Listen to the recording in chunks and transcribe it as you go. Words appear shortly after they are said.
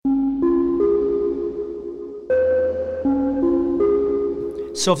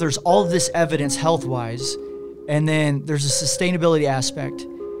So if there's all of this evidence health-wise, and then there's a sustainability aspect,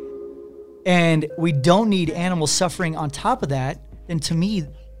 and we don't need animals suffering on top of that, then to me,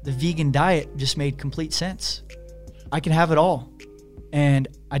 the vegan diet just made complete sense. I can have it all, and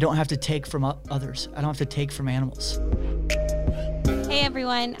I don't have to take from others. I don't have to take from animals. Hey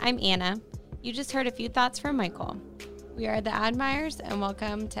everyone, I'm Anna. You just heard a few thoughts from Michael. We are the Admires, and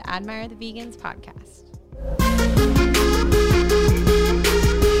welcome to Admire the Vegans podcast.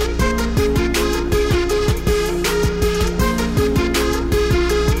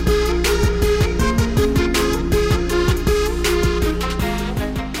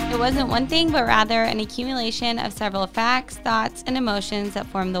 It wasn't one thing, but rather an accumulation of several facts, thoughts, and emotions that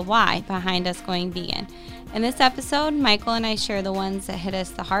form the why behind us going vegan. In this episode, Michael and I share the ones that hit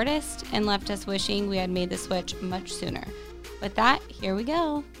us the hardest and left us wishing we had made the switch much sooner. With that, here we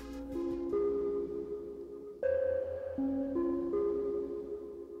go.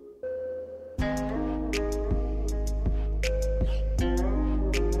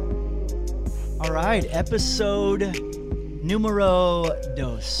 All right, episode numero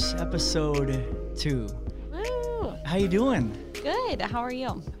dos, episode 2. Woo! How you doing? Good. How are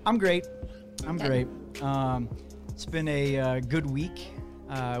you? I'm great. I'm Good. great. It's been a good week.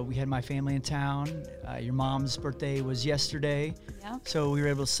 We had my family in town. Your mom's birthday was yesterday. Yeah. So we were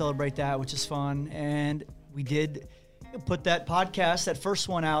able to celebrate that, which is fun. And we did put that podcast, that first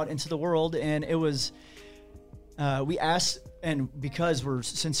one, out into the world. And it was, we asked, and because we're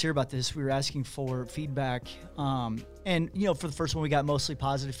sincere about this, we were asking for feedback. And, you know, for the first one, we got mostly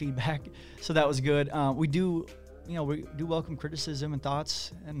positive feedback. So that was good. We do welcome criticism and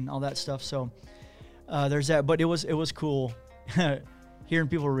thoughts and all that stuff. So there's that. But it was cool hearing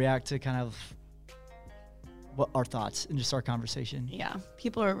people react to kind of what our thoughts and just our conversation. Yeah.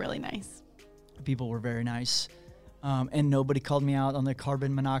 People are really nice. People were very nice. And nobody called me out on the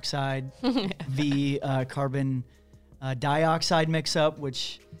carbon monoxide, carbon dioxide mix-up,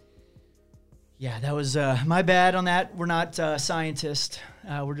 which, yeah, that was my bad on that. We're not scientists.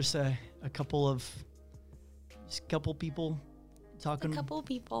 We're just a couple people talking. A couple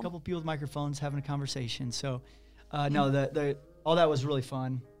people with microphones having a conversation. So, no, all that was really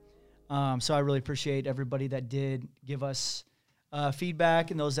fun. So I really appreciate everybody that did give us feedback,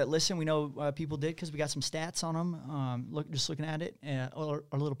 and those that listen. We know people did because we got some stats on them. Looking at it, our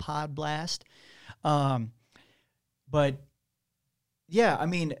little pod blast. But yeah, I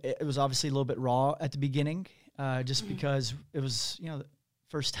mean, it was obviously a little bit raw at the beginning, just because it was, the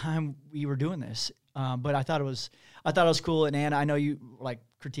first time we were doing this. But I thought it was cool. And Anna, I know you were like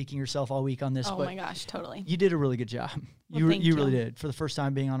critiquing yourself all week on this. Oh but my gosh, totally. You did a really good job. Well, you really did. For the first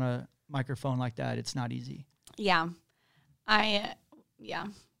time being on a microphone like that, it's not easy. Yeah. It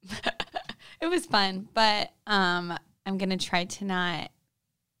was fun, but I'm going to try to not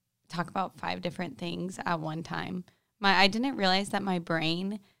talk about 5 different things at one time. I didn't realize that my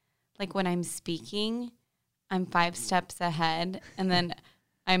brain, like when I'm speaking, I'm 5 steps ahead, and then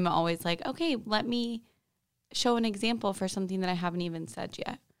I'm always like, okay, let me show an example for something that I haven't even said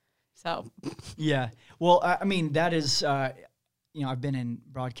yet. So yeah. Well, I mean, that is, I've been in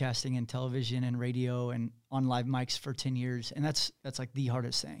broadcasting and television and radio and on live mics for 10 years. And that's like the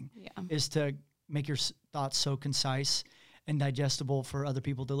hardest thing, is to make your thoughts so concise and digestible for other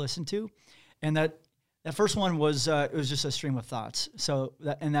people to listen to. And that first one was, it was just a stream of thoughts. So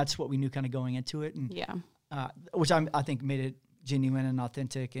that's what we knew kind of going into it. And which I think made it genuine and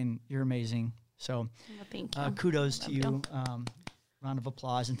authentic, and you're amazing. So thank you. Kudos to you. Round of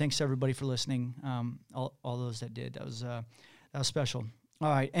applause, and thanks to everybody for listening. All those that did, that was special. All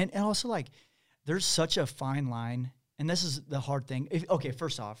right, and also, like, there's such a fine line, and this is the hard thing.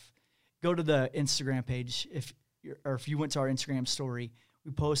 First off, go to the Instagram page. If you went to our Instagram story,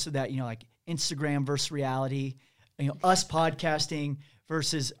 we posted that, like Instagram versus reality, us podcasting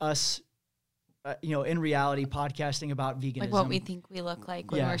versus us, in reality podcasting about veganism. Like what we think we look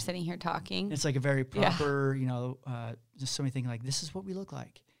like when we're sitting here talking. It's like a very proper, just somebody thinking like, this is what we look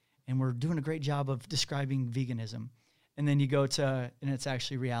like. And we're doing a great job of describing veganism. And then you go to, and it's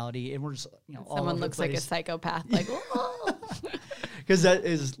actually reality. And we're just, all someone over looks the place. like a psychopath. Like, because that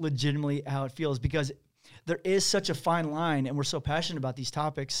is legitimately how it feels, because there is such a fine line, and we're so passionate about these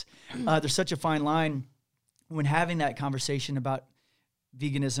topics. There's such a fine line when having that conversation about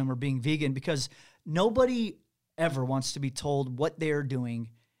veganism or being vegan, because nobody ever wants to be told what they're doing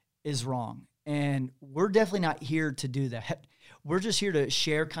is wrong. And we're definitely not here to do that. We're just here to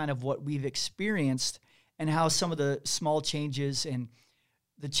share kind of what we've experienced and how some of the small changes and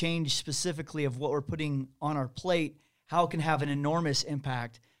the change specifically of what we're putting on our plate, how it can have an enormous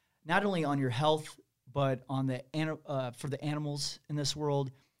impact, not only on your health, but on the for the animals in this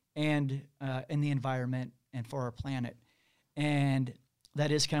world and in the environment and for our planet. And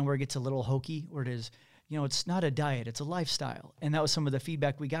that is kind of where it gets a little hokey, where it is, it's not a diet, it's a lifestyle. And that was some of the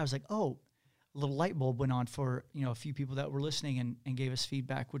feedback we got. I was like, oh, a little light bulb went on for, a few people that were listening and gave us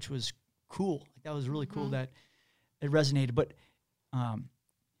feedback, which was cool. Like, that was really cool that it resonated. But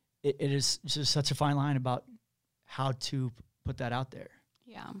it is just such a fine line about how to put that out there.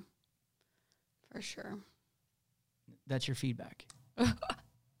 Yeah, for sure. That's your feedback.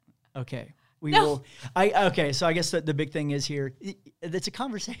 Okay. We will. Okay. So I guess the big thing is here. It's a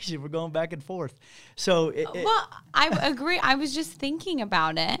conversation. We're going back and forth. So I agree. I was just thinking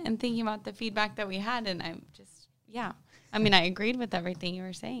about it and thinking about the feedback that we had, and I'm just I mean, I agreed with everything you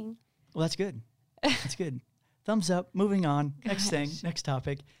were saying. Well, that's good. That's good. Thumbs up. Moving on. Next thing. Next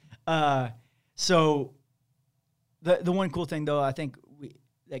topic. So the one cool thing though, I think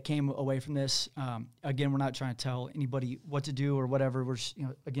that came away from this. Again, we're not trying to tell anybody what to do or whatever. We're just,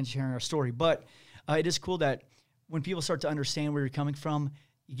 again, sharing our story. But it is cool that when people start to understand where you're coming from,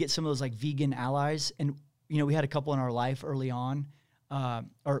 you get some of those like vegan allies. And, we had a couple in our life early on, or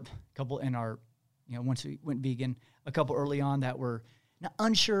a couple in our, once we went vegan, a couple early on that were not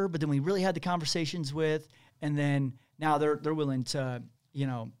unsure, but then we really had the conversations with, and then now they're willing to,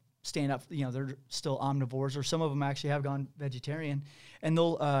 stand up, they're still omnivores, or some of them actually have gone vegetarian, and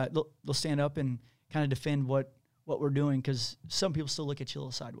they'll stand up and kind of defend what we're doing, because some people still look at you a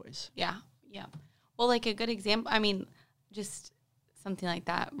little sideways. Yeah. Well, like a good example, I mean, just something like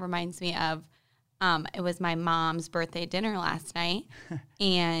that reminds me of, it was my mom's birthday dinner last night,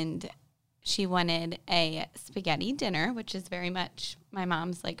 and she wanted a spaghetti dinner, which is very much my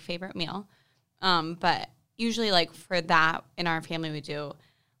mom's like favorite meal. But usually like for that in our family, we do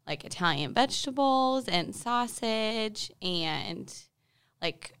like Italian vegetables and sausage and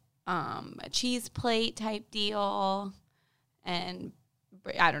like a cheese plate type deal, and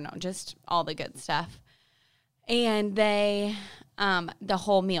I don't know, just all the good stuff. And they, the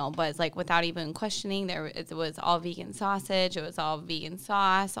whole meal was like, without even questioning, it was all vegan sausage, it was all vegan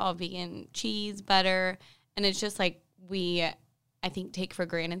sauce, all vegan cheese, butter. And it's just like I think, take for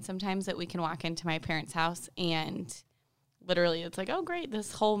granted sometimes that we can walk into my parents' house and literally it's like, oh, great,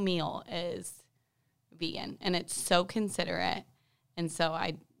 this whole meal is vegan. And it's so considerate. And so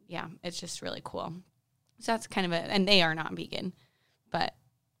it's just really cool. So that's kind of and they are not vegan, but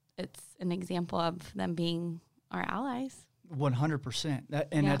it's an example of them being our allies. 100%.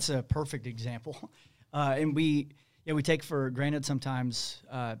 That's a perfect example. And we take for granted sometimes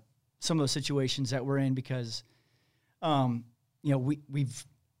some of those situations that we're in, because, we've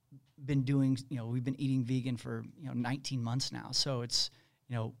been doing, we've been eating vegan for, 19 months now. So it's,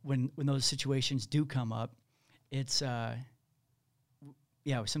 when those situations do come up, it's,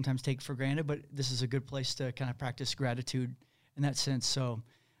 we sometimes take for granted, but this is a good place to kind of practice gratitude in that sense. So,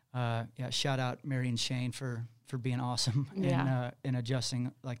 shout out Mary and Shane for being awesome and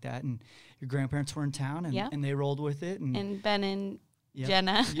adjusting like that. And your grandparents were in town and they rolled with it. And Ben and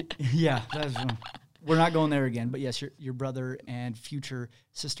Jenna. We're not going there again, but yes, your brother and future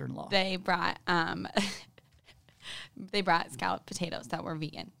sister-in-law. They brought scalloped potatoes that were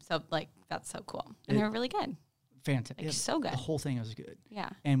vegan. So like, that's so cool. And they were really good. Fantastic. Like, so good. The whole thing was good. Yeah.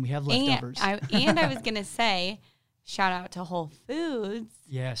 And we have leftovers. And I was going to say, shout out to Whole Foods.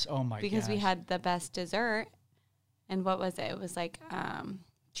 Yes. Oh my god. Because we had the best dessert. And what was it? It was like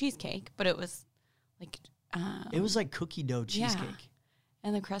cheesecake, but it was like it was like cookie dough cheesecake. Yeah.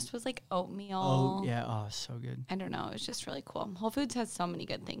 And the crust was like oatmeal. Oh yeah, oh so good. I don't know, it was just really cool. Whole Foods has so many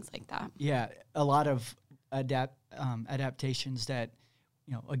good things like that. Yeah, a lot of adaptations that,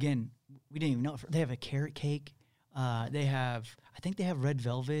 again, we didn't even know. They have a carrot cake. They have red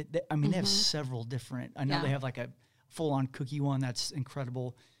velvet. They have several different. I know they have like a full-on cookie one that's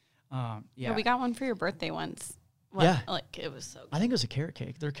incredible. We got one for your birthday once. Like it was so good. I think it was a carrot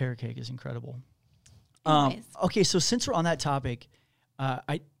cake. Their carrot cake is incredible. Anyways. Okay, so since we're on that topic,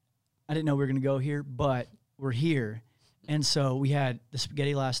 I didn't know we were going to go here, but we're here. And so we had the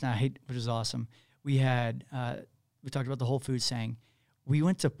spaghetti last night, which was awesome. We had, we talked about the Whole Foods thing. We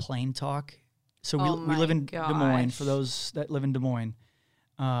went to Plain Talk. So we live in Des Moines, for those that live in Des Moines.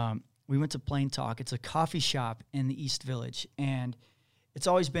 We went to Plain Talk. It's a coffee shop in the East Village. And it's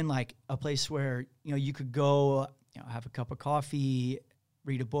always been like a place where, you could go, have a cup of coffee,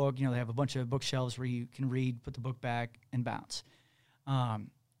 read a book. They have a bunch of bookshelves where you can read, put the book back, and bounce.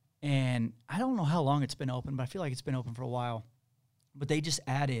 And I don't know how long it's been open, but I feel like it's been open for a while. But they just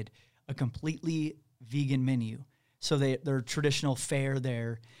added a completely vegan menu. So their traditional fare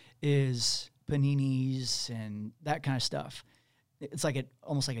there is paninis and that kind of stuff. it's like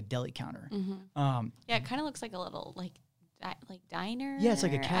almost like a deli counter. Yeah, it kind of looks like a little like diner. Yeah, it's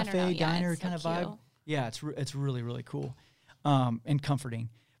like a I don't cafe know. Yeah, diner it's kind so of vibe. cute. Yeah, it's really really cool, and comforting.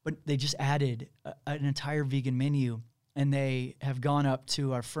 But they just added an entire vegan menu, and they have gone up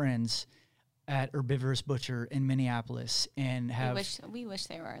to our friends at Herbivorous Butcher in Minneapolis and have. We wish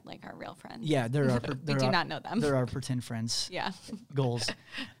they were like our real friends. Yeah, we do not know them. They're our pretend friends. Yeah. Goals,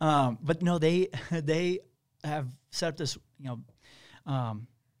 but no, they have set up this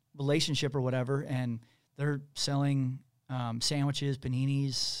relationship or whatever, and they're selling sandwiches,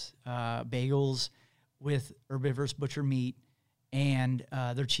 paninis, bagels with Herbivorous Butcher meat and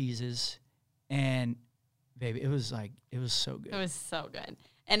their cheeses, and baby, it was so good. It was so good,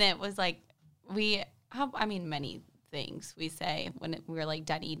 and it was like we have. I mean, many things we say when we're like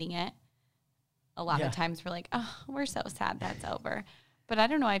done eating it. A lot of times we're like, oh, we're so sad that's over. But I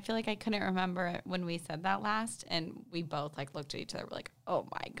don't know. I feel like I couldn't remember when we said that last, and we both like looked at each other. We're like, "Oh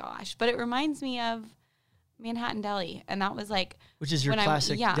my gosh!" But it reminds me of Manhattan Deli, and that was like, which is your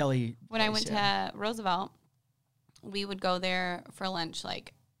classic deli. When I went to Roosevelt, we would go there for lunch,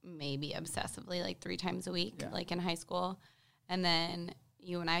 like maybe obsessively, like 3 times a week, like in high school. And then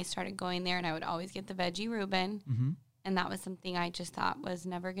you and I started going there, and I would always get the veggie Reuben, and that was something I just thought was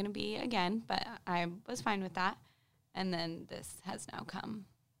never going to be again. But I was fine with that. And then this has now come.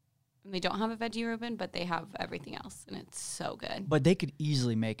 And they don't have a veggie Reuben, but they have everything else, and it's so good. But they could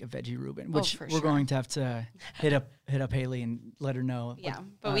easily make a veggie Reuben, which we're going to have to hit up Haley and let her know. Yeah,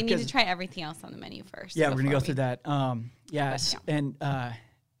 but we need to try everything else on the menu first. Yeah, we're going to go through that. And a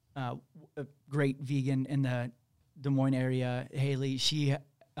great vegan in the Des Moines area, Haley. She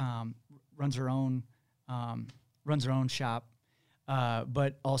runs her own shop,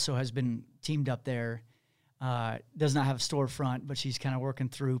 but also has been teamed up there. Does not have a storefront, but she's kind of working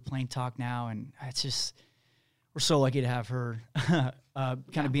through Plain Talk now, and it's just we're so lucky to have her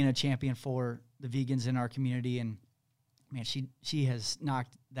kind of being a champion for the vegans in our community. And man, she has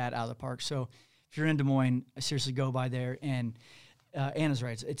knocked that out of the park. So if you're in Des Moines, seriously go by there. And Anna's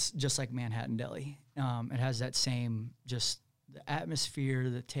right; it's just like Manhattan Deli. It has that same just the atmosphere,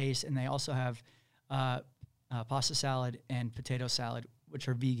 the taste, and they also have pasta salad and potato salad, which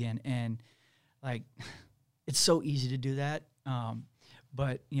are vegan, and like. It's so easy to do that,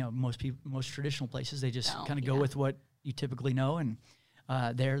 but most traditional places they just kind of go with what you typically know, and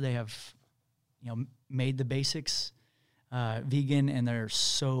there they have made the basics vegan, and they're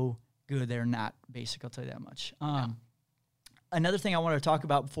so good. They're not basic, I'll tell you that much. Another thing I want to talk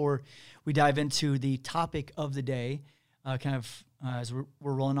about before we dive into the topic of the day, as we're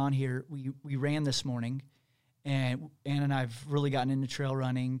rolling on here, we ran this morning. And Anna and I've really gotten into trail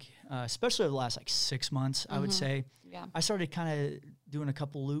running, especially over the last 6 months, I would say. Yeah. I started kind of doing a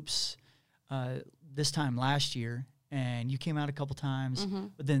couple loops this time last year, and you came out a couple times.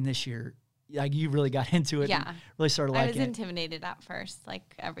 But then this year, you really got into it. And really started liking it. I was intimidated at first,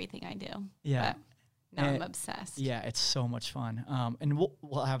 like everything I do. Yeah. But now I'm obsessed. Yeah, it's so much fun. And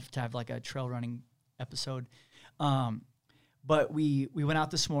we'll have to have like a trail running episode. But we went out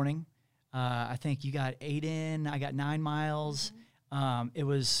this morning. I think you got 8 in, I got 9 miles. It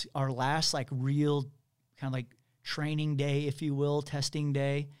was our last real kind of training day, if you will, testing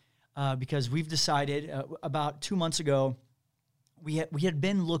day, because we've decided about 2 months ago, we had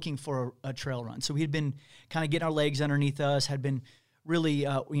been looking for a trail run. So we had been kind of getting our legs underneath us, had been really,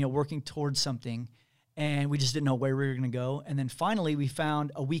 working towards something, and we just didn't know where we were going to go. And then finally we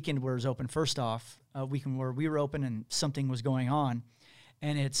found a weekend where it was open. First off, a weekend where we were open and something was going on.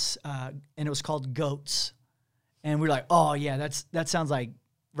 And it was called Goats, and we were like, oh yeah, that sounds like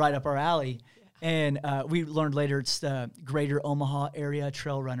right up our alley. Yeah. And we learned later it's the Greater Omaha Area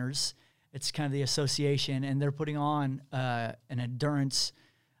Trail Runners. It's kind of the association, and they're putting on an endurance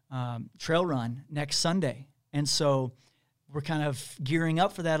trail run next Sunday. And so we're kind of gearing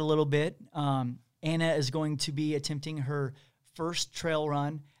up for that a little bit. Anna is going to be attempting her first trail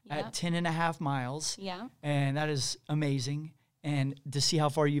run at 10.5 miles. Yeah, and that is amazing. And to see how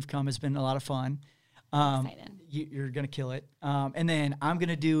far you've come has been a lot of fun. Excited. You're going to kill it. And then I'm going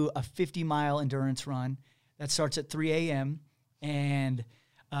to do a 50-mile endurance run that starts at 3 a.m., and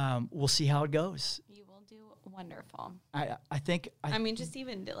we'll see how it goes. You will do wonderful. I think... I mean, just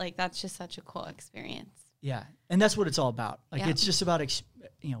even, that's just such a cool experience. Yeah, and that's what it's all about. It's just about,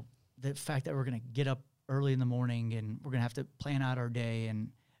 the fact that we're going to get up early in the morning, and we're going to have to plan out our day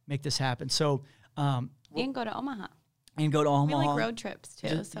and make this happen. So... and go to Omaha. And go to Omaha. We like road trips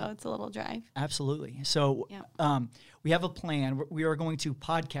too, so it's a little drive. Absolutely. So we have a plan. We are going to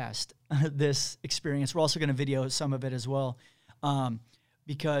podcast this experience. We're also going to video some of it as well,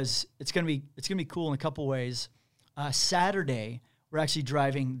 because it's going to be cool in a couple ways. Saturday we're actually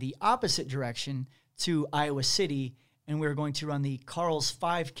driving the opposite direction to Iowa City, and we're going to run the Carl's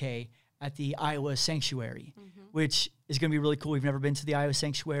 5K at the Iowa Sanctuary, which is going to be really cool. We've never been to the Iowa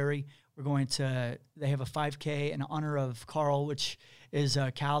Sanctuary. We're going to, they have a 5K in honor of Carl, which is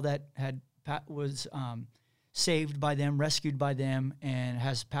a cow that was saved by them, rescued by them, and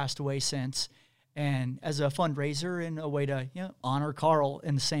has passed away since. And as a fundraiser and a way to honor Carl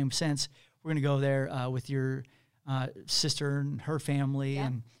in the same sense, we're going to go there with your sister and her family,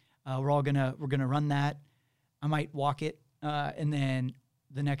 and we're gonna run that. I might walk it, and then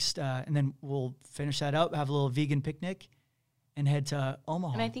and then we'll finish that up, have a little vegan picnic, and head to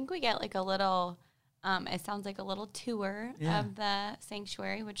Omaha. And I think we get like a little, it sounds like a little tour of the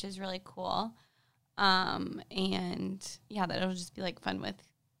sanctuary, which is really cool. And that'll just be like fun with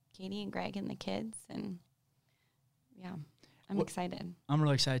Katie and Greg and the kids. And I'm excited. I'm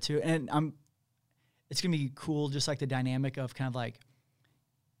really excited too. And it's going to be cool, just like the dynamic of kind of like,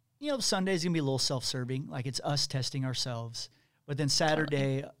 Sunday's going to be a little self-serving. Like it's us testing ourselves. But then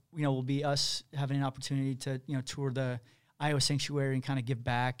Saturday, will be us having an opportunity to, tour the Iowa Sanctuary and kind of give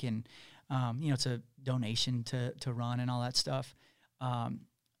back. And, it's a donation to run and all that stuff. And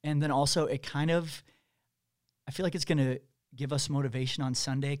then also I feel like it's going to give us motivation on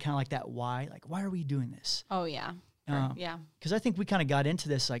Sunday, kind of like that why. Like, why are we doing this? Oh, yeah. Because I think we kind of got into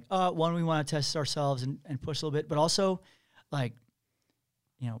this, like, one, we want to test ourselves and push a little bit. But also, like,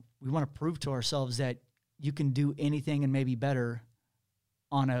 we want to prove to ourselves that you can do anything and maybe better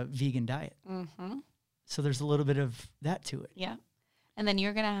on a vegan diet. Mm-hmm. So there's a little bit of that to it. Yeah. And then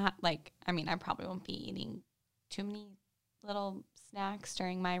you're going to I probably won't be eating too many little snacks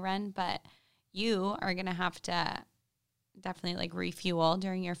during my run, but you are going to have to definitely like refuel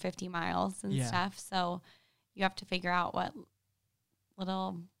during your 50 miles and stuff. So you have to figure out what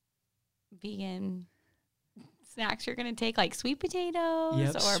little vegan snacks you're going to take, like sweet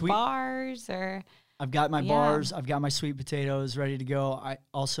potatoes or bars or... I've got my bars. I've got my sweet potatoes ready to go. I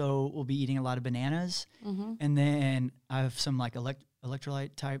also will be eating a lot of bananas. Mm-hmm. And then I have some like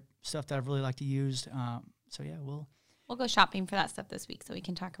electrolyte type stuff that I really like to use. We'll go shopping for that stuff this week so we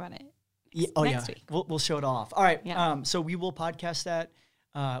can talk about it next week. We'll show it off. All right. Yeah. So we will podcast that.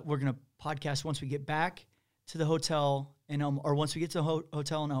 We're going to podcast once we get back to the hotel or once we get to the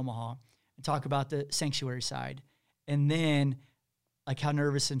hotel in Omaha and talk about the sanctuary side. And then like how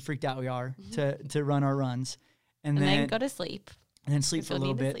nervous and freaked out we are to run our runs. And then go to sleep. And then sleep for a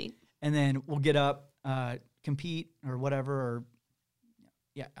little bit. And then we'll get up, compete or whatever, or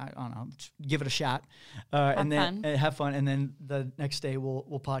I don't know, give it a shot. And then have fun. And then the next day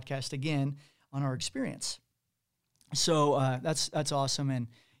we'll podcast again on our experience. So that's awesome. And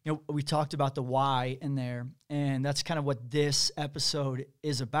we talked about the why in there, and that's kind of what this episode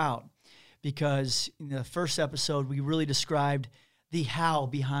is about. Because in the first episode we really described the how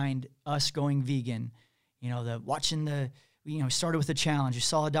behind us going vegan. Started with a challenge. We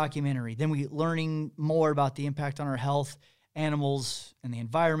saw a documentary. Then we learning more about the impact on our health, animals, and the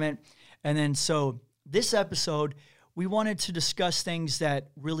environment. And then so this episode, we wanted to discuss things that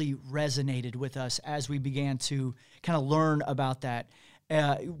really resonated with us as we began to kind of learn about that.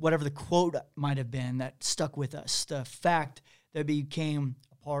 Whatever the quote might have been that stuck with us, the fact that became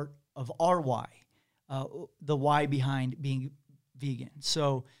a part of our why, the why behind being vegan.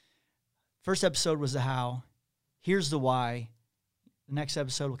 So first episode was the how. Here's the why. The next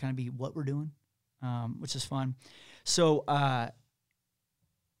episode will kind of be what we're doing, which is fun. So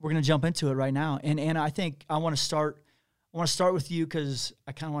we're going to jump into it right now. And Anna, I think I want to start with you because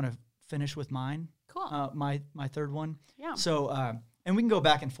I kind of want to finish with mine. Cool. My third one. Yeah. So and we can go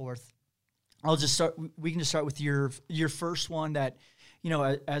back and forth. We can just start with your first one that,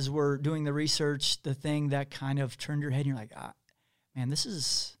 as we're doing the research, the thing that kind of turned your head and you're like, man, this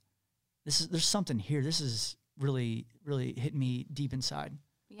is there's something here. This is really, really hitting me deep inside.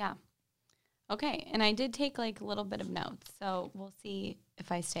 Yeah. Okay. And I did take like a little bit of notes, so we'll see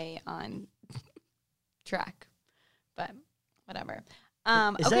if I stay on track, but whatever.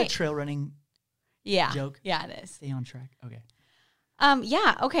 Is that a trail running joke? Yeah, it is. Stay on track. Okay.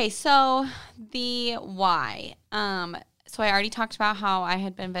 Okay. So the why, so I already talked about how I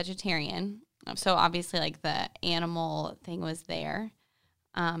had been vegetarian. So obviously like the animal thing was there,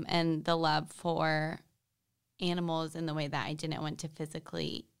 and the love for animals in the way that I didn't want to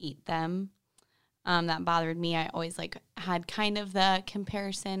physically eat them. That bothered me. I always like had kind of the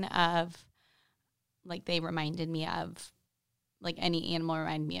comparison of like they reminded me of like any animal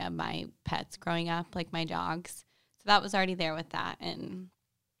reminded me of my pets growing up, like my dogs. So that was already there with that and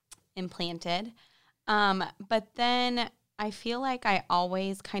implanted. But then I feel like I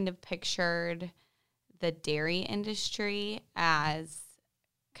always kind of pictured the dairy industry as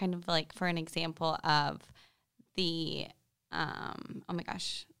kind of like for an example of the, oh my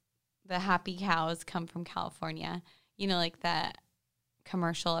gosh, the happy cows come from California. You know, like that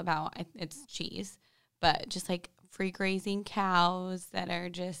commercial about, it's cheese, but just like free grazing cows that are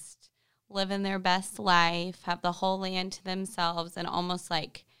just living their best life, have the whole land to themselves, and almost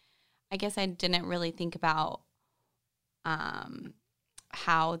like, I guess I didn't really think about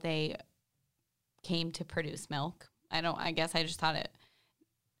how they came to produce milk. I guess I just thought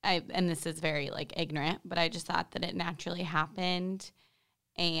and this is very like ignorant, but I just thought that it naturally happened,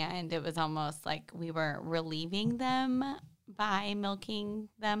 and it was almost like we were relieving them by milking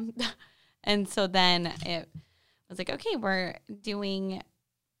them. And so then it was like, okay, we're doing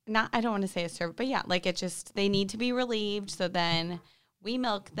I don't want to say a service, but yeah, like it just, they need to be relieved. So then we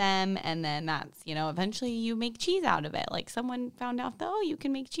milk them, and then that's, eventually you make cheese out of it. Like someone found out that, oh, you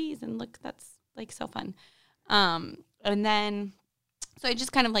can make cheese, and look, that's like so fun. And then, so I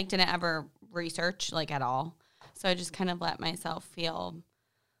just kind of like didn't ever research like at all. So I just kind of let myself feel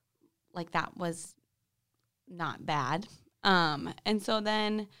like that was not bad. And so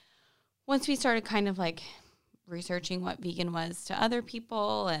then once we started kind of like researching what vegan was to other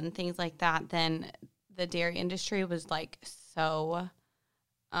people and things like that, then the dairy industry was like so,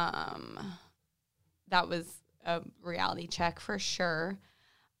 that was a reality check for sure.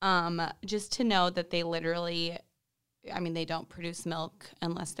 Just to know that they literally, they don't produce milk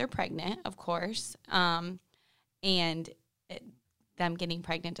unless they're pregnant, of course. And them getting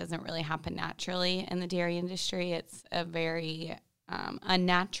pregnant doesn't really happen naturally in the dairy industry. It's a very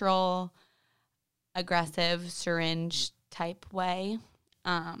unnatural, aggressive syringe type way.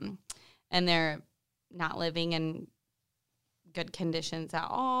 And they're not living in good conditions at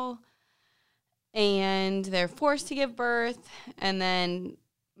all. And they're forced to give birth and then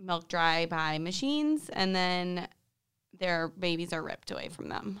milk dry by machines, and then their babies are ripped away from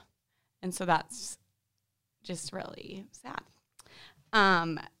them. And so that's just really sad.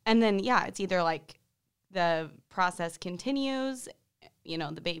 And then, yeah, it's either like the process continues,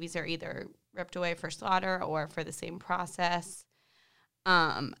 the babies are either ripped away for slaughter or for the same process.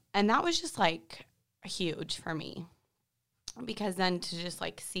 And that was just like huge for me, because then to just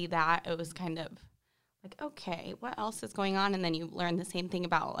like see that, it was kind of like, okay, what else is going on? And then you learn the same thing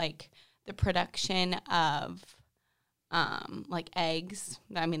about like the production of like eggs.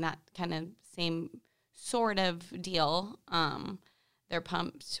 That kind of same sort of deal. They're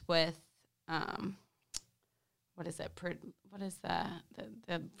pumped with what is it? What is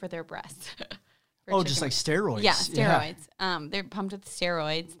the for their breasts? Just like steroids. Yeah, steroids. Yeah. They're pumped with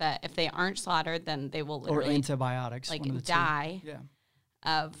steroids that if they aren't slaughtered, then they will literally, or antibiotics, like die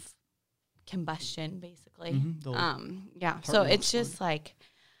of combustion, basically. Yeah. So it's just like,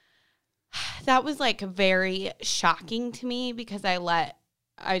 that was like very shocking to me, because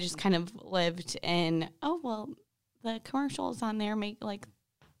I just kind of lived in, oh, well, the commercials on there make like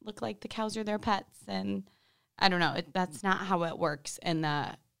look like the cows are their pets, and I don't know. That's not how it works in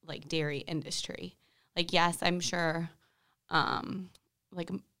the like dairy industry. Like, yes, I'm sure,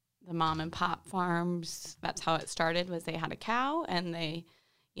 like the mom and pop farms, that's how it started, was they had a cow and they,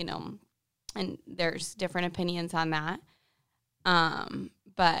 and there's different opinions on that.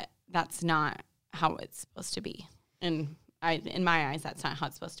 But that's not how it's supposed to be. And in my eyes, that's not how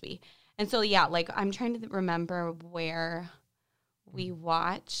it's supposed to be. And so, yeah, like I'm trying to remember where we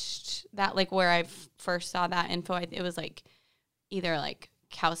watched that, like where I first saw that info. It was like either like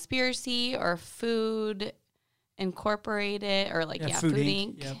Cowspiracy or Food Incorporated, or like Food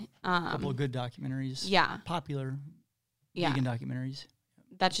Inc. Yep. A couple of good documentaries. Yeah. Popular vegan documentaries.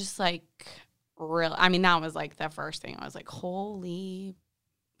 That's just like real. That was like the first thing. I was like, holy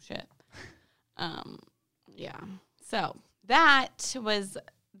shit. Yeah. So that was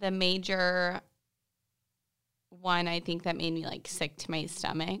the major one, I think, that made me like sick to my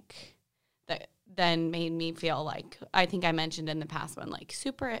stomach, that then made me feel like, I think I mentioned in the past one, like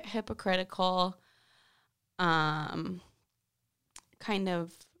super hypocritical, kind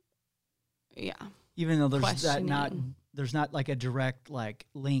of, yeah. Even though there's not like a direct like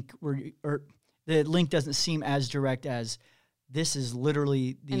link or the link doesn't seem as direct as this is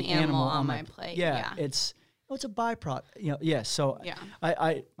literally the an animal on my plate. Yeah. It's a byproduct. Yeah. So yeah.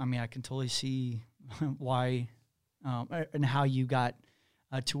 I can totally see why and how you got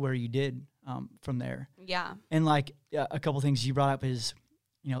to where you did from there. Yeah. And like a couple things you brought up is,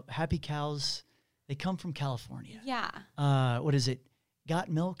 happy cows, they come from California. Yeah. What is it? Got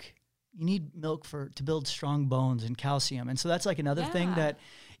milk? You need milk to build strong bones and calcium. And so that's like another thing that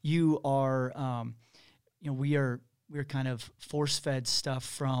you are, we are we're kind of force-fed stuff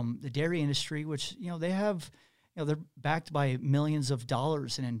from the dairy industry, which, they have, they're backed by millions of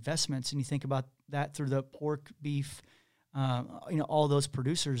dollars in investments. And you think about that through the pork, beef, all those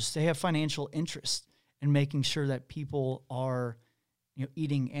producers, they have financial interest in making sure that people are,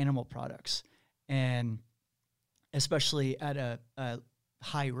 eating animal products. And especially at a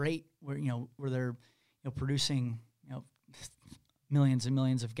high rate where, where they're, producing, millions and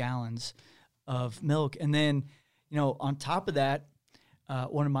millions of gallons of milk. And then, on top of that,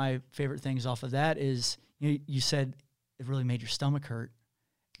 one of my favorite things off of that is, you said it really made your stomach hurt.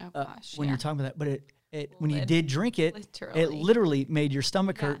 Oh gosh. When you're talking about that, but it when you did drink it, literally. it literally made your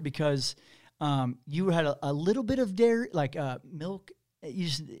stomach hurt because you had a little bit of dairy, like milk. You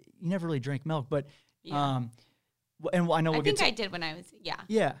never really drank milk, but and I know I think I did when I was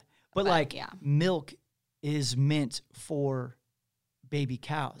but milk is meant for baby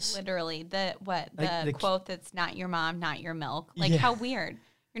cows. Literally, the quote that's not your mom, not your milk. Like, Yeah. how weird.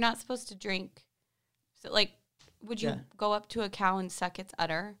 You're not supposed to drink. So, like, would you go up to a cow and suck its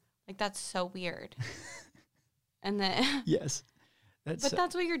udder? Like, that's so weird. And then, Yes, but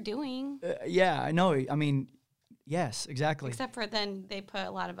that's what you're doing. yeah, I know. I mean, yes, exactly. Except for then they put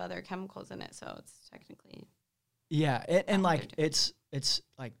a lot of other chemicals in it, so it's technically and like it's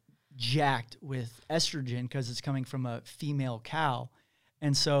like jacked with estrogen because it's coming from a female cow.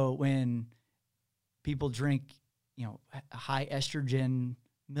 And so when people drink, high estrogen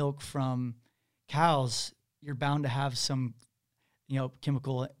milk from cows, you're bound to have some,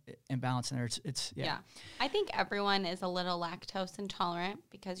 chemical imbalance in there. It's yeah. I think everyone is a little lactose intolerant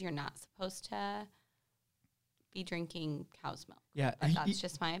because you're not supposed to be drinking cow's milk. Yeah. But that's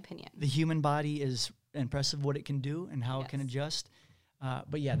just my opinion. The human body is impressive what it can do and how it can adjust.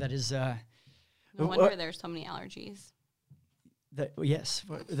 But yeah, that is. No wonder there's so many allergies. Yes,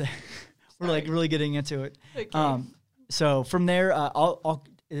 we're like really getting into it. Okay. So from there,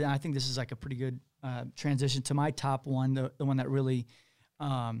 I think this is like a pretty good transition to my top one, the one that really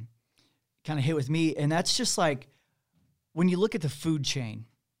kind of hit with me, and that's just like when you look at the food chain,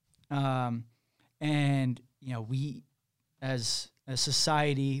 and we as a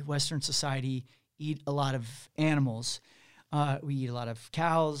society, Western society, eat a lot of animals. We eat a lot of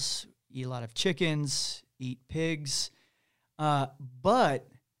cows, eat a lot of chickens, eat pigs. And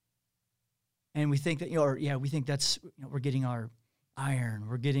we think that, we think that's, we're getting our iron,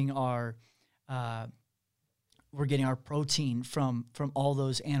 we're getting our protein from all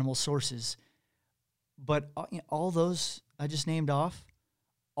those animal sources. But all those I just named off,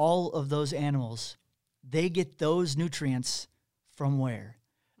 all of those animals, they get those nutrients from where?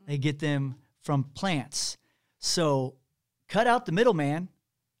 They get them from plants. So cut out the middleman.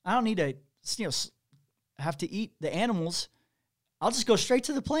 I don't need to, have to eat the animals. I'll just go straight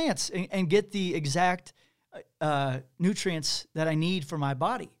to the plants and get the exact nutrients that I need for my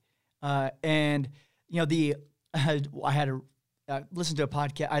body. I had to listen to a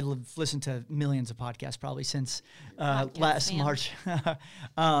podcast. I've listened to millions of podcasts probably since last March.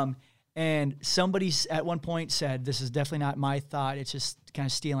 And somebody at one point said, this is definitely not my thought. It's just kind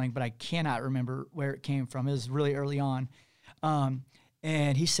of stealing, but I cannot remember where it came from. It was really early on.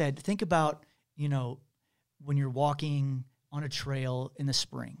 And he said, think about, when you're walking on a trail in the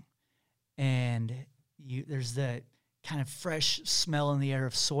spring and there's the kind of fresh smell in the air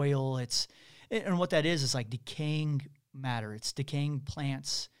of soil. And what that is like decaying matter. It's decaying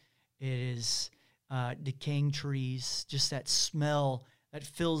plants. It is decaying trees, just that smell that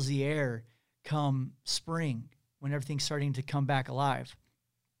fills the air come spring when everything's starting to come back alive.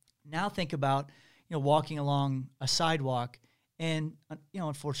 Now think about, walking along a sidewalk and,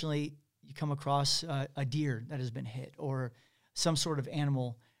 unfortunately you come across a deer that has been hit or some sort of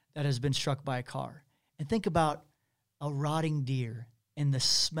animal that has been struck by a car. And think about a rotting deer and the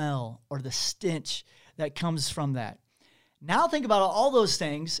smell or the stench that comes from that. Now think about all those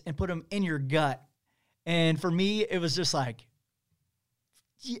things and put them in your gut. And for me, it was just like,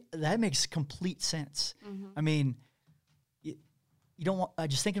 yeah, that makes complete sense. Mm-hmm. I mean, you don't want,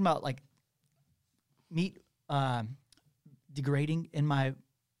 just thinking about like meat degrading in my,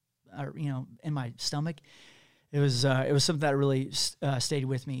 in my stomach. It was something that really stayed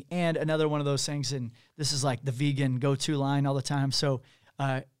with me. And another one of those things, and this is like the vegan go-to line all the time. So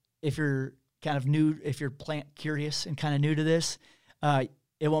if you're kind of new, if you're plant curious and kind of new to this,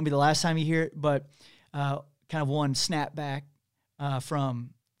 it won't be the last time you hear it, but kind of one snapback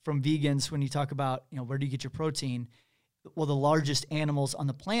from vegans when you talk about, where do you get your protein? Well, the largest animals on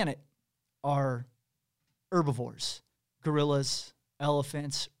the planet are herbivores, gorillas,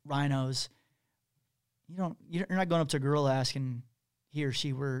 elephants, rhinos. You're not going up to a gorilla asking, he or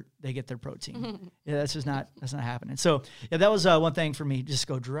she where they get their protein. Yeah, that's not happening. So yeah, that was one thing for me. Just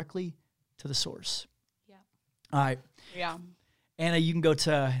go directly to the source. Yeah. All right. Yeah. Anna, you can go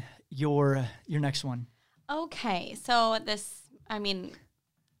to your next one. Okay. So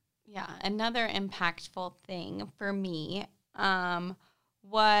another impactful thing for me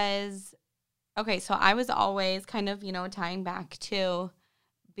was, okay, so I was always kind of, tying back to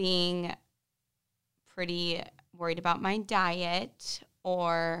being pretty worried about my diet,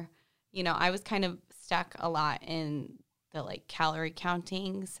 or, I was kind of stuck a lot in the like calorie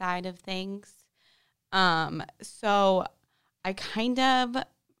counting side of things. So I kind of,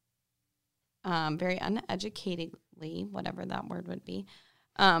 very uneducatedly, whatever that word would be,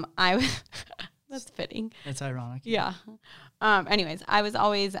 that's fitting. That's ironic. Yeah. Anyways, I was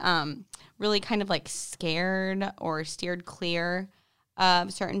always really kind of like scared or steered clear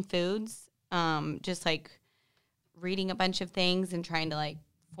of certain foods. Just like reading a bunch of things and trying to like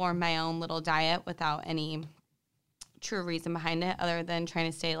form my own little diet without any true reason behind it other than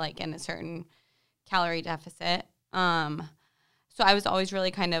trying to stay like in a certain calorie deficit. So I was always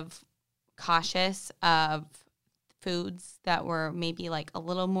really kind of cautious of foods that were maybe like a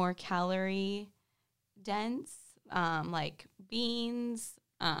little more calorie dense, like beans,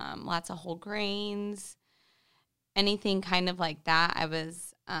 lots of whole grains, anything kind of like that. I was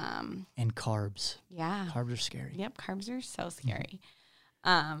and carbs. Yeah. Carbs are scary. Yep, carbs are so scary.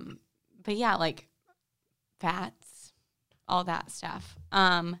 But yeah, like fats, all that stuff.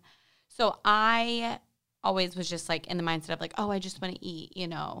 So I always was just like in the mindset of like, oh, I just want to eat,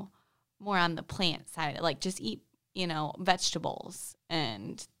 more on the plant side, like just eat, vegetables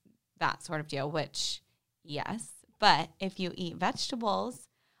and that sort of deal, which yes, but if you eat vegetables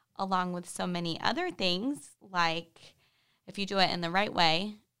along with so many other things, like if you do it in the right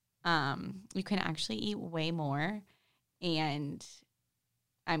way, you can actually eat way more. And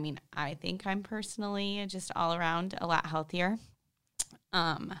I mean, I think I'm personally just all around a lot healthier.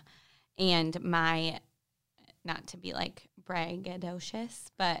 And my, not to be like braggadocious,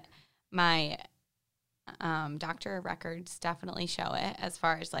 but my doctor records definitely show it, as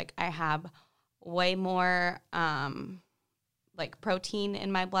far as like I have way more like protein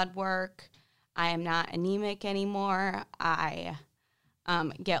in my blood work. I am not anemic anymore. I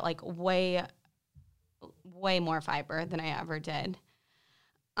get like way more fiber than I ever did.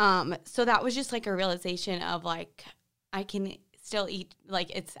 So that was just like a realization of like I can still eat,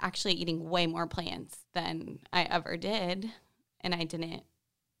 like it's actually eating way more plants than I ever did, and I didn't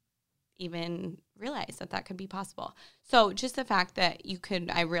even realize that could be possible. So just the fact that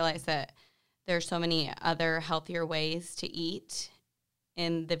I realized that there's so many other healthier ways to eat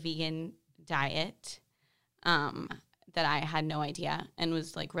in the vegan diet that I had no idea and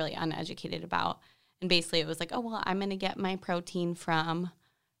was like really uneducated about. And basically it was like, oh, well, I'm going to get my protein from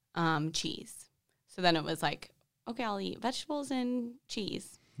cheese. So then it was like, okay, I'll eat vegetables and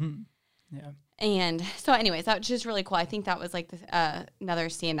cheese. Yeah. And so anyways, that was just really cool. I think that was like another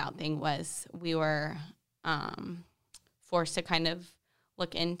standout thing was we were forced to kind of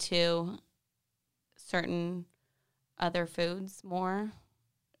look into certain other foods more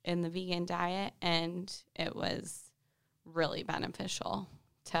in the vegan diet, and it was really beneficial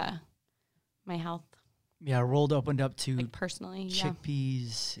to my health. Yeah, Rolled opened up to like personally,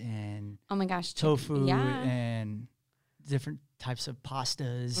 chickpeas and oh my gosh, tofu and different types of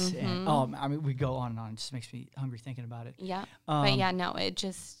pastas. And I mean, we go on and on. It just makes me hungry thinking about it. Yeah. But yeah, no, it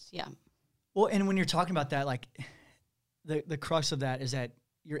just, Well, and when you're talking about that, like the crux of that is that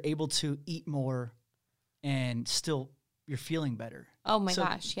you're able to eat more and still you're feeling better. Oh my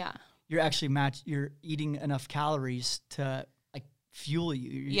gosh, yeah. You're actually you're eating enough calories to like fuel you.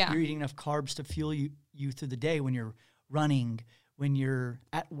 You're eating enough carbs to fuel you through the day when you're running, when you're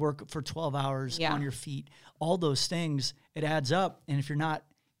at work for 12 hours on your feet. All those things, it adds up. And if you're not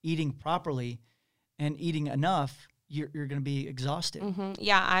eating properly and eating enough, you're going to be exhausted. Mm-hmm.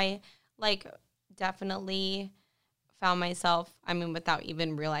 Yeah, I like definitely found myself, I mean, without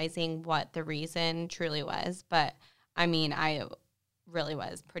even realizing what the reason truly was. But I mean, I really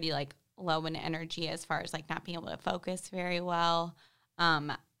was pretty like low in energy as far as like not being able to focus very well.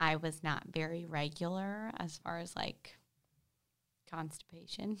 I was not very regular as far as like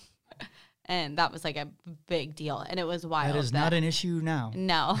constipation. And that was like a big deal. And it was wild. That is not an issue now.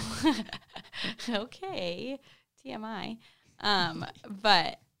 No. Okay. TMI.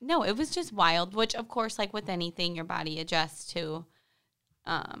 But no, it was just wild, which of course, like with anything, your body adjusts to,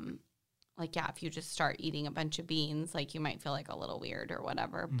 like, yeah, if you just start eating a bunch of beans, like you might feel like a little weird or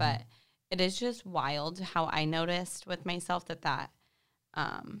whatever, but it is just wild how I noticed with myself that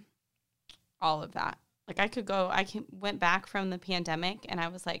all of that like went back from the pandemic and I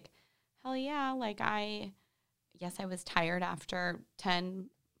was like, hell yeah. Like I was tired after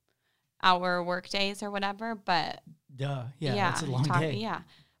 10-hour work days or whatever, but yeah, that's a long day. Yeah.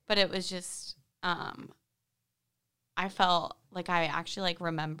 But it was just, I felt like I actually like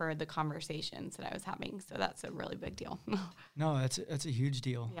remembered the conversations that I was having. So that's a really big deal. No, that's a huge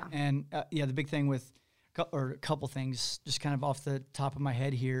deal. Yeah. And the big thing with, or a couple things just kind of off the top of my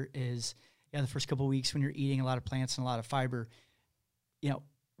head here is, the first couple of weeks when you're eating a lot of plants and a lot of fiber,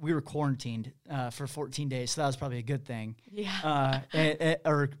 we were quarantined for 14 days. So that was probably a good thing. Yeah.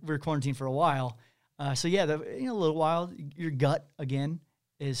 Or we were quarantined for a while. A little while, your gut again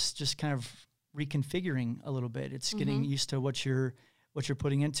is just kind of reconfiguring a little bit. It's getting used to what you're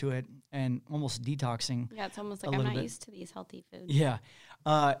putting into it and almost detoxing. Yeah, it's almost like I'm not used to these healthy foods. Yeah.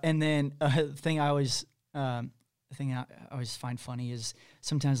 And then the thing I always find funny is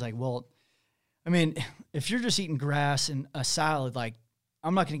sometimes like, well, I mean, if you're just eating grass and a salad, like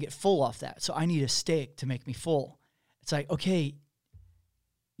I'm not going to get full off that. So I need a steak to make me full. It's like, okay,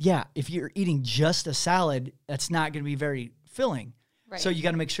 yeah, if you're eating just a salad, that's not going to be very filling. Right. So you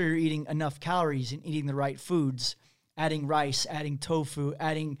got to make sure you're eating enough calories and eating the right foods, adding rice, adding tofu,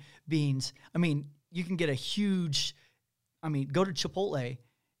 adding beans. I mean, you can get go to Chipotle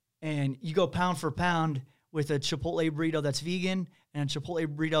and you go pound for pound with a Chipotle burrito that's vegan and a Chipotle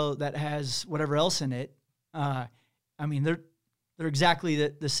burrito that has whatever else in it. They're exactly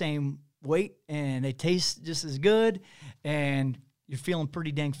the same weight and they taste just as good and you're feeling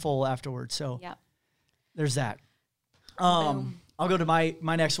pretty dang full afterwards. So there's that. I'll go to my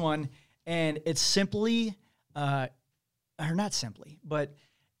next one, and it's simply, or not simply, but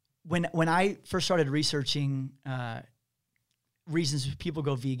when I first started researching reasons people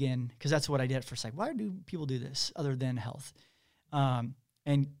go vegan, because that's what I did at first. Like, why do people do this other than health? And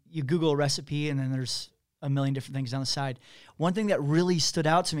you Google a recipe, and then there's a million different things on the side. One thing that really stood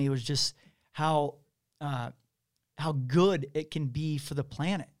out to me was just how good it can be for the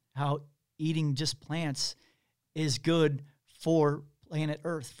planet, how eating just plants is good for planet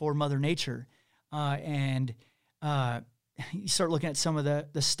Earth, for Mother Nature. And you start looking at some of the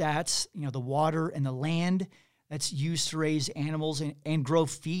stats, the water and the land that's used to raise animals and grow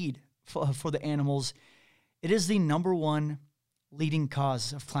feed for the animals. It is the number one leading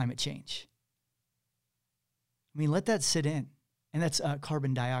cause of climate change. I mean, let that sit in. And that's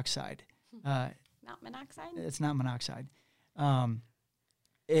carbon dioxide. Not monoxide? It's not monoxide.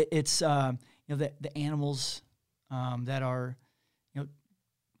 It's the animals that are,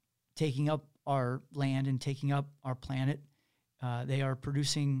 taking up our land and taking up our planet. They are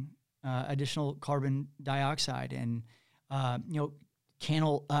producing additional carbon dioxide, and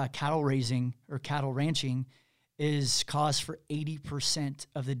cattle raising or cattle ranching is cause for 80%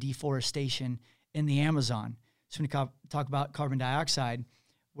 of the deforestation in the Amazon. So when you talk about carbon dioxide,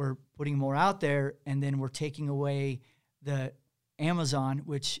 we're putting more out there, and then we're taking away the Amazon,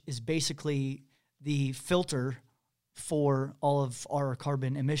 which is basically the filter for all of our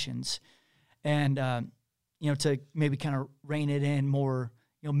carbon emissions. And, to maybe kind of rein it in more,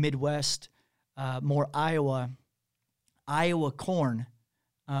 Midwest, more Iowa corn,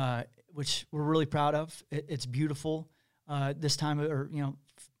 which we're really proud of. It's beautiful this time, or,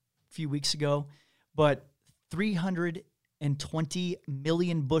 few weeks ago, but 320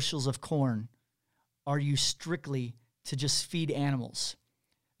 million bushels of corn are used strictly to just feed animals.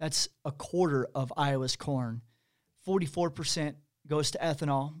 That's a quarter of Iowa's corn. 44% goes to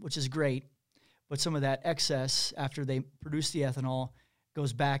ethanol, which is great, but some of that excess after they produce the ethanol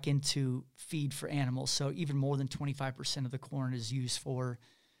goes back into feed for animals. So even more than 25% of the corn is used for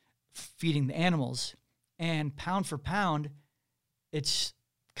feeding the animals. And pound for pound, it's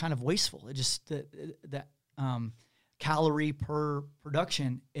kind of wasteful. It just, the calorie per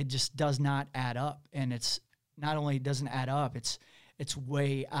production, it just does not add up. And it's not only doesn't add up, it's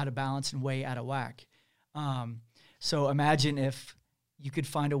way out of balance and way out of whack. So imagine if you could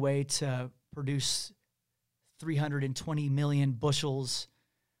find a way to produce 320 million bushels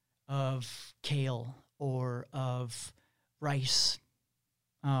of kale or of rice.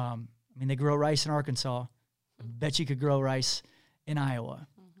 They grow rice in Arkansas. I bet you could grow rice in Iowa.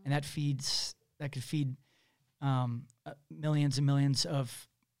 And that could feed millions and millions of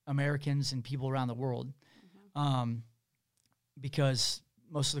Americans and people around the world. Because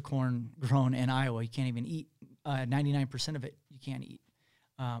most of the corn grown in Iowa, you can't even eat. 99% of it you can't eat,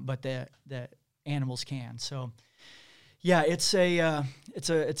 but the animals can. So, yeah, it's a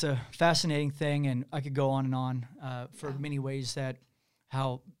fascinating thing, and I could go on and on for many ways that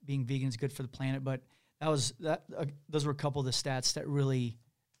how being vegan is good for the planet. But those were a couple of the stats that really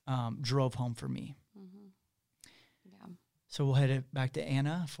drove home for me. Mm-hmm. So we'll head it back to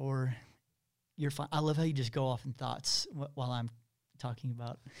Anna for your I love how you just go off in thoughts while I'm talking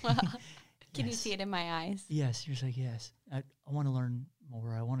about. Can you see it in my eyes? Yes. You're just like, yes, I want to learn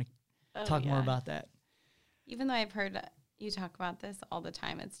more. I want to talk more about that. Even though I've heard you talk about this all the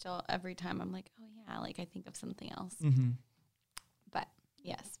time, it's still every time I'm like, oh yeah, like I think of something else. Mm-hmm. But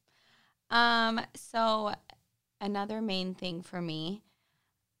yes. So another main thing for me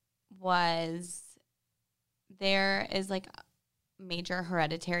was there is like major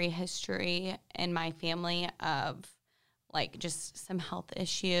hereditary history in my family of like just some health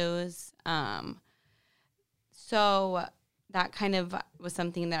issues. So that kind of was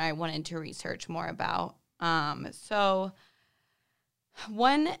something that I wanted to research more about. So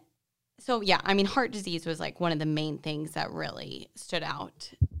heart disease was like one of the main things that really stood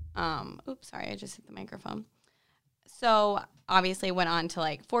out. Oops, sorry, I just hit the microphone. So obviously went on to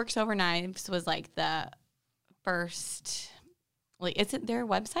like Forks Over Knives was like the first, like their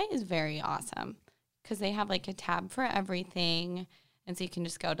website is very awesome because they have like a tab for everything. And so you can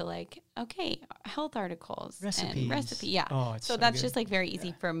just go to like, okay, health articles and recipe. Yeah. Oh, so that's good. Just like very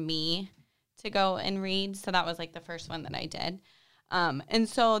easy for me to go and read. So that was like the first one that I did. And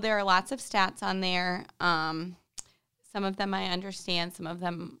so there are lots of stats on there. Some of them I understand, some of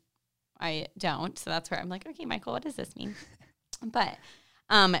them I don't. So that's where I'm like, okay, Michael, what does this mean? But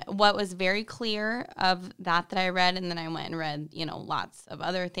what was very clear of that I read, and then I went and read, lots of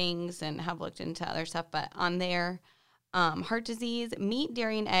other things and have looked into other stuff. But on there, heart disease, meat,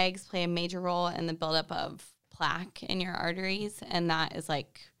 dairy, and eggs play a major role in the buildup of plaque in your arteries. And that is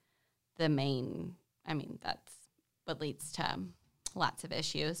like the main, that's what leads to lots of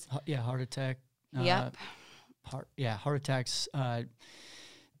issues. Yeah, heart attack. Yep. Heart attacks.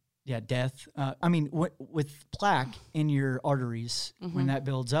 Death. With plaque in your arteries, when that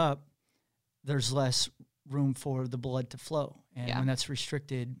builds up, there's less room for the blood to flow. And when that's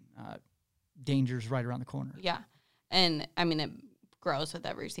restricted, danger's right around the corner. Yeah. And, it grows with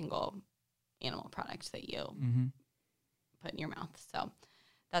every single animal product that you put in your mouth. So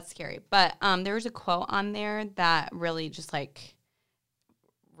that's scary. But there was a quote on there that really just,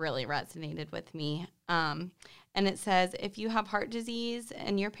 really resonated with me. And it says, if you have heart disease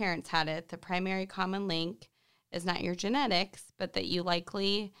and your parents had it, the primary common link is not your genetics, but that you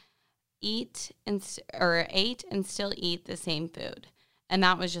likely ate and still eat the same food. And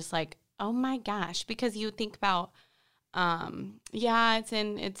that was just like, oh my gosh, because you think about, I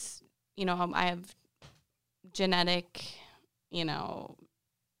have genetic,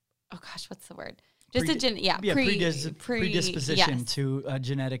 what's the word? Just predisposition to a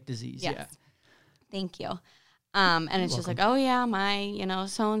genetic disease. Yes. Yeah. Thank you. And it's just like, oh yeah, my,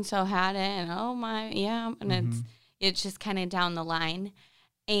 so-and-so had it, and oh my, yeah. And it's just kind of down the line.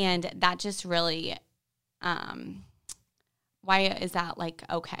 And that just really, why is that like,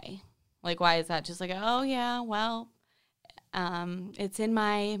 okay? Like, why is that just like, oh yeah, well, it's in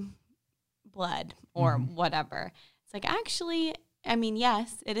my blood or whatever. It's like, actually,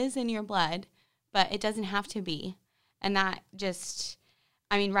 yes, it is in your blood, but it doesn't have to be. And that just,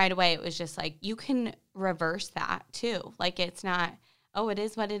 right away, it was just like, you can reverse that too. Like, it's not, oh, it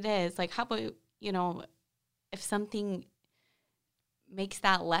is what it is. Like, how about, if something makes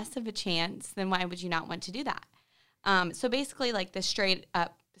that less of a chance, then why would you not want to do that? So basically, like, the straight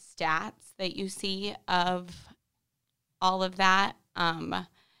up stats that you see of all of that,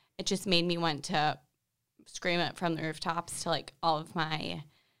 it just made me want to scream it from the rooftops to, like, all of my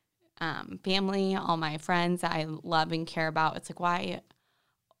family, all my friends that I love and care about. It's like, why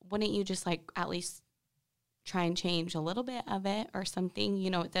wouldn't you just, like, at least try and change a little bit of it or something?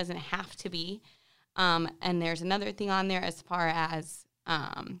 It doesn't have to be. And there's another thing on there as far as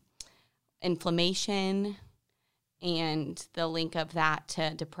inflammation and the link of that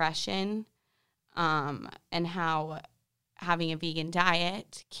to depression, and how having a vegan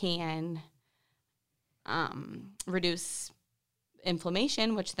diet can reduce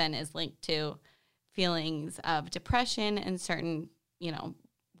inflammation, which then is linked to feelings of depression in certain,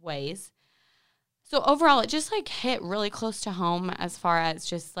 ways. So overall, it just, like, hit really close to home as far as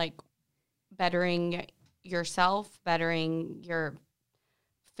just, like, bettering yourself, bettering your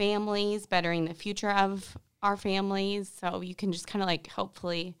families, bettering the future of our families. So you can just kind of, like,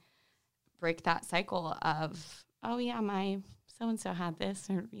 hopefully break that cycle of, oh yeah, my so-and-so had this,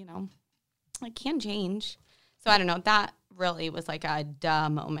 or, it can change. So I don't know, that really was like a duh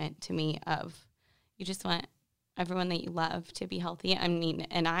moment to me of, you just want everyone that you love to be healthy.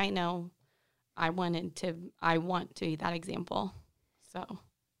 And I know I want to be that example. So.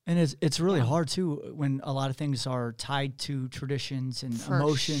 And it's really hard too when a lot of things are tied to traditions and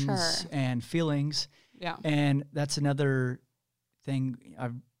emotions and feelings. Yeah. And that's another thing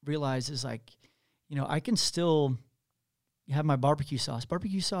I've realized is like, I can still have my barbecue sauce.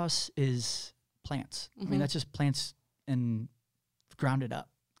 Barbecue sauce is plants. I mean, that's just plants and grounded up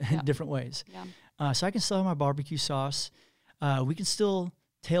in different ways. Yeah. So I can still have my barbecue sauce. We can still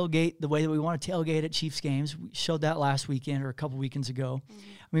tailgate the way that we want to tailgate at Chiefs games. We showed that last weekend or a couple weekends ago.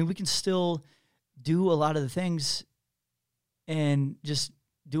 I mean, we can still do a lot of the things and just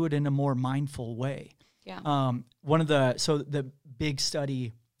do it in a more mindful way. Yeah. The big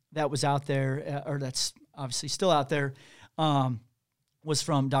study that was out there, or that's obviously still out there, was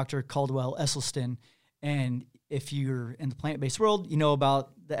from Dr. Caldwell Esselstyn. And if you're in the plant-based world, you know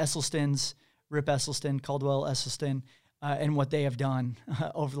about the Esselstyns, Rip Esselstyn, Caldwell Esselstyn, and what they have done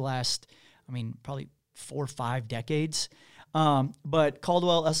over the last, probably 4 or 5 decades. But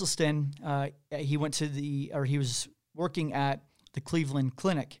Caldwell Esselstyn, he was working at the Cleveland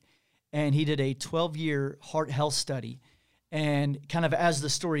Clinic, and he did a 12-year heart health study. And kind of as the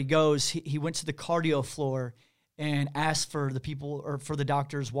story goes, he went to the cardio floor and asked for the people, or for the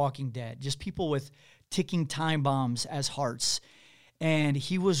doctors walking dead, just people with ticking time bombs as hearts. And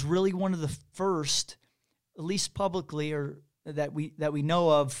he was really one of the first, at least publicly, or that we know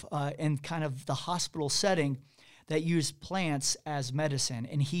of in kind of the hospital setting, that used plants as medicine.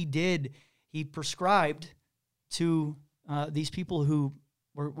 And he prescribed to these people who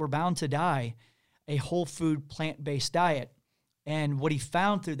were bound to die a whole food plant-based diet. And what he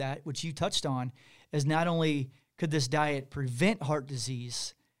found through that, which you touched on, is not only could this diet prevent heart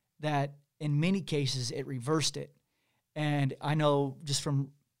disease, that in many cases it reversed it. And I know just from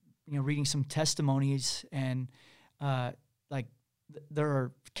reading some testimonies, and there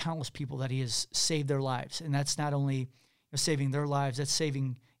are countless people that he has saved their lives. And that's not only saving their lives, that's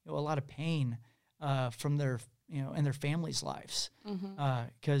saving a lot of pain from their in their families' lives.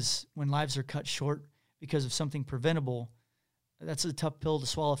 Because when lives are cut short because of something preventable, that's a tough pill to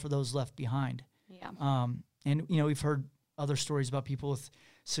swallow for those left behind. Yeah. And we've heard other stories about people with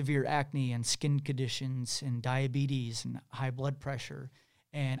severe acne and skin conditions and diabetes and high blood pressure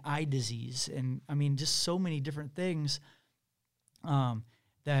and eye disease, and just so many different things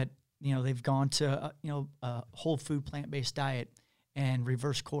that they've gone to a whole food plant-based diet and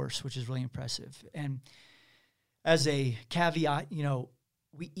reverse course, which is really impressive. And as a caveat,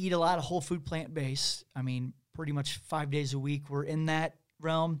 we eat a lot of whole food plant-based. Pretty much 5 days a week we're in that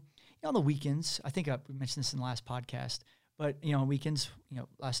realm. On the weekends, I think I mentioned this in the last podcast, but on weekends,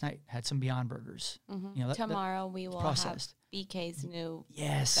 last night had some Beyond Burgers. Tomorrow we will processed. have BK's new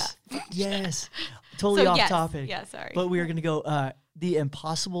Yes. stuff. Yes. Totally off topic. Yeah, sorry. But we are going to go, the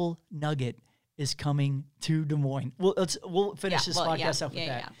Impossible Nugget is coming to Des Moines. We'll finish this podcast up with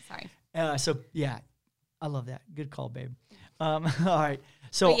that. Yeah, sorry. I love that. Good call, babe. All right.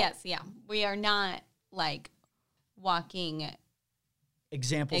 So we are not walking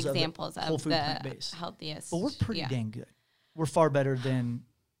examples of whole food the plant-based. healthiest. But we're pretty dang good. We're far better than,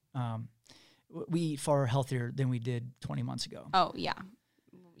 we eat far healthier than we did 20 months ago. Oh, yeah.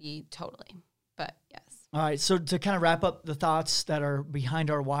 Totally. But yes. All right. So to kind of wrap up the thoughts that are behind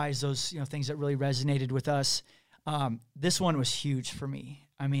our whys, those things that really resonated with us, this one was huge for me.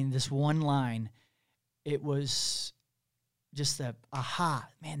 This one line, it was just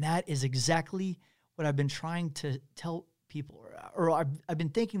man, that is exactly what I've been trying to tell people, or I've been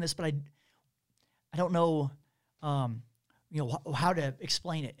thinking this, but I don't know, how to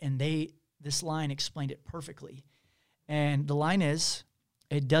explain it. And this line explained it perfectly. And the line is,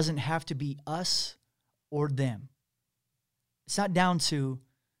 it doesn't have to be us or them. It's not down to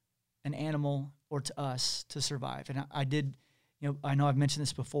an animal or to us to survive. And I did, I know I've mentioned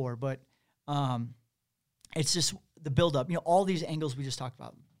this before, but it's just the buildup. All these angles we just talked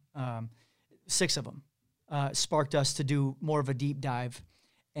about, 6 of them, sparked us to do more of a deep dive.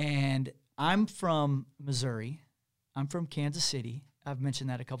 And I'm from Missouri. I'm from Kansas City. I've mentioned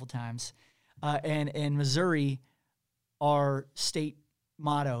that a couple times. And in Missouri, our state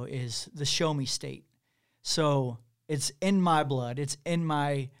motto is the show me state. So it's in my blood. It's in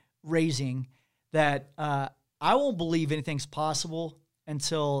my raising that I won't believe anything's possible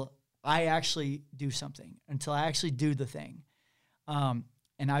until I actually do something, until I actually do the thing. And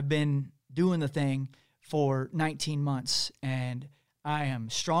I've been doing the thing for 19 months, and I am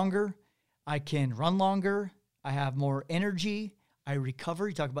stronger. I can run longer. I have more energy. I recover.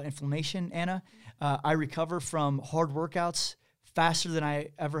 You talk about inflammation, Anna. I recover from hard workouts faster than I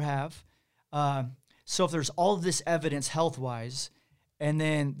ever have. So if there's all of this evidence health-wise, and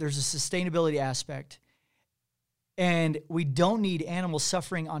then there's a sustainability aspect, and we don't need animal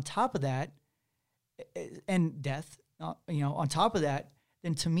suffering on top of that, and death, on top of that,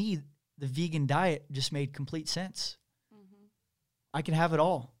 then to me, the vegan diet just made complete sense. I can have it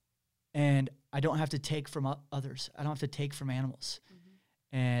all, and I don't have to take from others. I don't have to take from animals.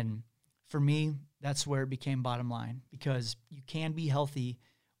 And for me, that's where it became bottom line, because you can be healthy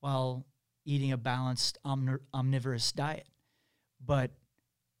while eating a balanced omnivorous diet, but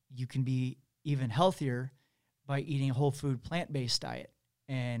you can be even healthier by eating a whole food plant-based diet,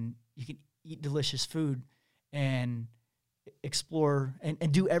 and you can eat delicious food and explore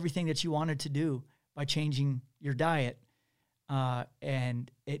and do everything that you wanted to do by changing your diet. And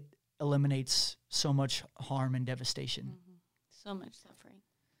it eliminates so much harm and devastation. So much suffering.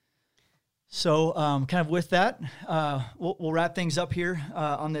 So, kind of with that, we'll wrap things up here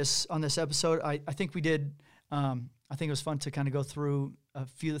on this episode. I think we did. I think it was fun to kind of go through a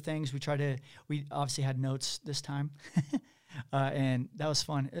few of the things. We obviously had notes this time, and that was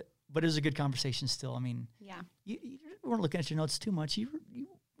fun. But it was a good conversation still. I mean, yeah, you weren't looking at your notes too much. You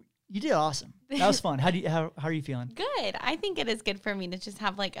did awesome. That was fun. How are you feeling? Good. I think it is good for me to just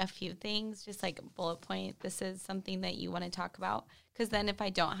have like a few things, just like bullet point. This is something that you want to talk about. Because then if I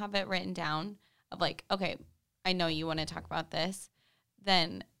don't have it written down of like, okay, I know you want to talk about this,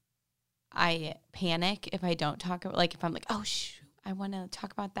 then I panic if I don't talk about, like if I'm like, oh, shoot, I want to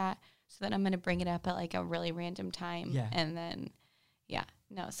talk about that. So then I'm going to bring it up at like a really random time. Yeah. And then,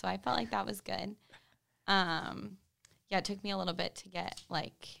 so I felt like that was good. It took me a little bit to get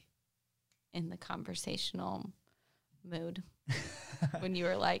like in the conversational mood when you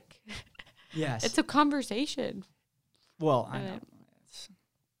were like, yes, it's a conversation. Well, I know.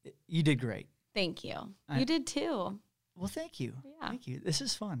 You did great. Thank you. You did too. Well, thank you. Yeah. Thank you. This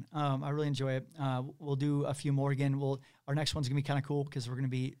is fun. I really enjoy it. We'll do a few more again. Our next one's gonna be kind of cool because we're gonna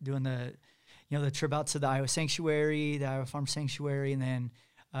be doing the trip out to the Iowa Sanctuary, the Iowa Farm Sanctuary, and then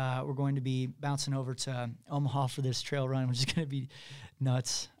we're going to be bouncing over to Omaha for this trail run, which is gonna be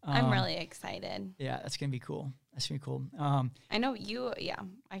nuts. I'm really excited. Yeah, that's gonna be cool. That's gonna be cool. I know you. Yeah,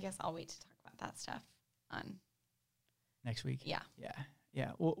 I guess I'll wait to talk about that stuff on next week. Yeah.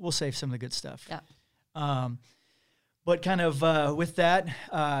 Yeah. We'll save some of the good stuff. Yeah. But kind of with that,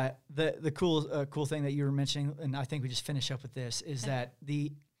 the cool thing that you were mentioning, and I think we just finish up with this, is that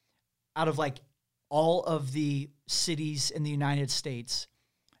out of like all of the cities in the United States,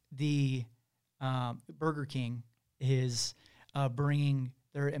 the Burger King is bringing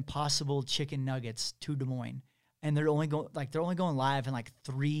their Impossible Chicken Nuggets to Des Moines, and they're only going live in like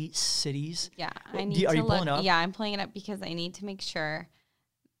 3 cities. Yeah, I need to look. Pulling it up? Yeah, I'm pulling it up because I need to make sure.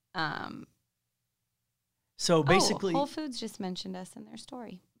 So basically, Whole Foods just mentioned us in their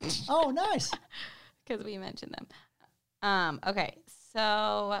story. Oh, nice. Because we mentioned them. Okay,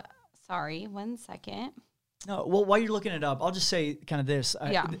 so sorry, 1 second. No, well, while you're looking it up, I'll just say kind of this.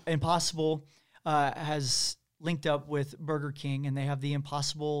 Yeah. Impossible has linked up with Burger King, and they have the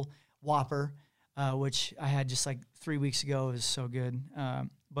Impossible Whopper, which I had just like 3 weeks ago. It was so good.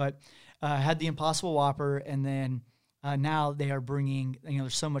 But had the Impossible Whopper, and then now they are bringing,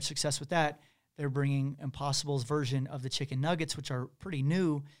 there's so much success with that. They're bringing Impossible's version of the chicken nuggets, which are pretty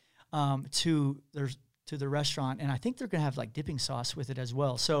new, to the restaurant, and I think they're gonna have like dipping sauce with it as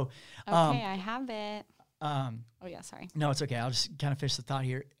well. So, okay, I have it. Sorry. No, it's okay. I'll just kind of finish the thought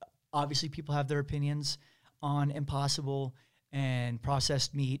here. Obviously, people have their opinions on Impossible and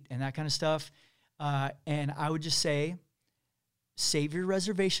processed meat and that kind of stuff, and I would just say, save your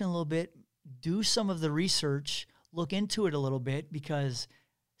reservation a little bit, do some of the research, look into it a little bit, because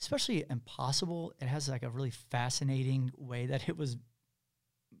especially Impossible, it has like a really fascinating way that it was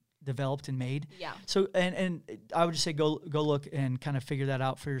developed and made. Yeah. So, and I would just say go look and kind of figure that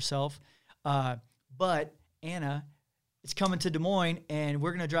out for yourself. But Anna, it's coming to Des Moines, and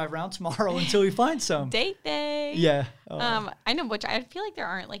we're gonna drive around tomorrow until we find some. Date day. Yeah. I know, which I feel like there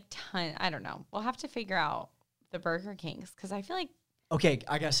aren't like I don't know. We'll have to figure out the Burger Kings, because I feel like. Okay,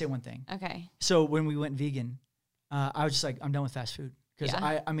 I gotta say one thing. Okay. So when we went vegan, I was just like, I'm done with fast food. Because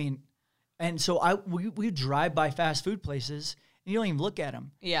I mean, and so we drive by fast food places and you don't even look at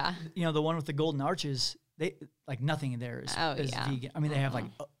them. Yeah. The one with the golden arches, they like nothing in there is vegan. I mean, they have like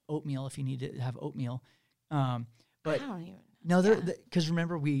oatmeal if you need to have oatmeal. But I don't even. No, because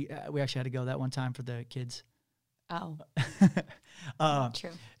remember we actually had to go that one time for the kids. Oh.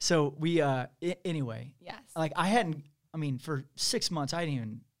 True. So we anyway. Yes. Like for 6 months I hadn't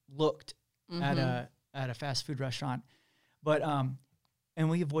even looked at a fast food restaurant, but and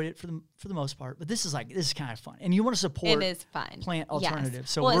we avoid it for the most part. But this is kind of fun, and you want to support. It is fun. Plant alternatives.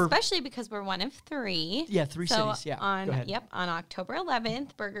 Yes. So especially because we're one of 3. Yeah, 3 cities. Yeah. On October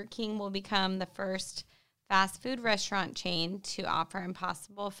 11th, Burger King will become the first fast food restaurant chain to offer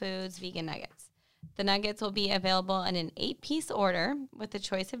Impossible Foods vegan nuggets. The nuggets will be available in an 8-piece order with a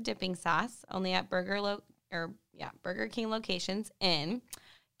choice of dipping sauce, only at Burger King locations in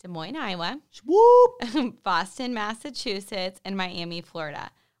Des Moines, Iowa, Whoop. Boston, Massachusetts, and Miami,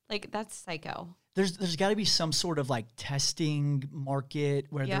 Florida. Like, that's psycho. There's got to be some sort of like testing market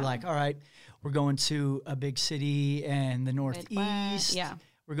where they're like, all right, we're going to a big city in the Northeast. Midwest, yeah.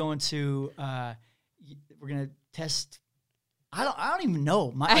 We're going to, we're going to test. I don't even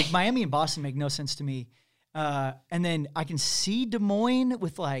know. Like Miami and Boston make no sense to me. And then I can see Des Moines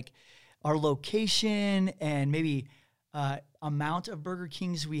with like our location and maybe amount of Burger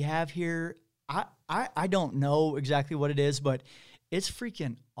Kings we have here. I don't know exactly what it is, but it's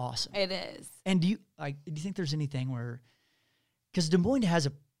freaking awesome. It is. And do you think there's anything where, because Des Moines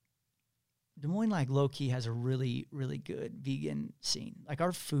like low key has a really, really good vegan scene. Like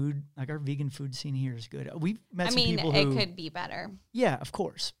our vegan food scene here is good. We've met some people who, it could be better. Yeah, of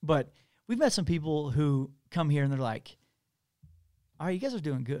course. But we've met some people who come here and they're like, all right, you guys are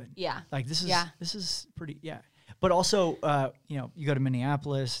doing good. Yeah. Like this is pretty, yeah. But also, you go to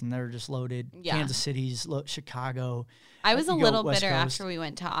Minneapolis and they're just loaded. Yeah. Kansas City's, Chicago. I was a little bitter after we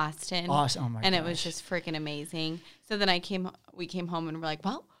went to Austin. Oh my and gosh. It was just freaking amazing. So then we came home and we're like,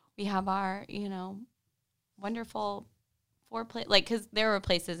 well, we have our, wonderful foreplay. Like, because there were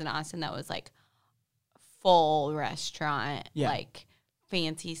places in Austin that was like full restaurant, like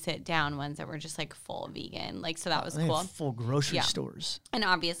fancy sit down ones that were just like full vegan. Like, so that was cool. Full grocery stores. And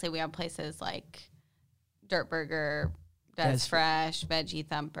obviously we have places like Dirt Burger, Des Fresh, Veggie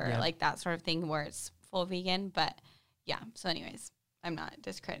Thumper, like that sort of thing where it's full vegan. But yeah, so anyways, I'm not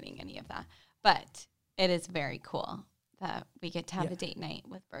discrediting any of that. But it is very cool that we get to have a date night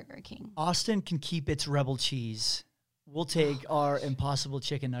with Burger King. Austin can keep its Rebel cheese. We'll take our Impossible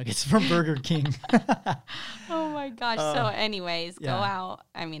chicken nuggets from Burger King. Oh my gosh. So anyways, go out.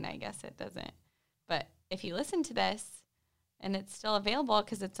 I mean, I guess it doesn't. But if you listen to this and it's still available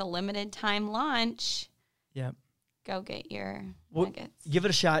because it's a limited time launch, go get your nuggets. Give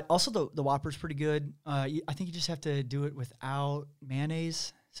it a shot. Also, the Whopper's pretty good. I think you just have to do it without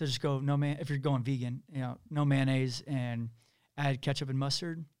mayonnaise. So just go if you're going vegan, no mayonnaise and add ketchup and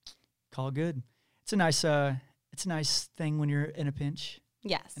mustard. Call it good. It's a nice thing when you're in a pinch.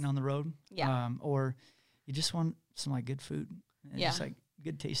 Yes. And on the road. Yeah. Or you just want some like good food. Just like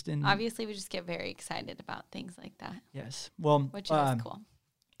good tasting. Obviously, we just get very excited about things like that. Yes. Well, which is cool.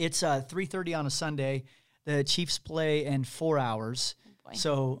 It's 3:30 on a Sunday. The Chiefs play in 4 hours. Oh,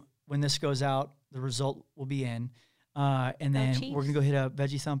 so when this goes out, the result will be in. And then we're going to go hit a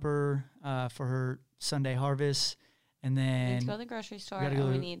Veggie Thumper for her Sunday harvest. And then we need to go to the grocery store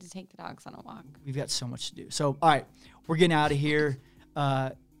and we need to take the dogs on a walk. We've got so much to do. So, all right, we're getting out of here.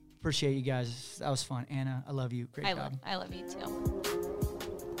 Appreciate you guys. That was fun. Anna, I love you. Great job. I love you too.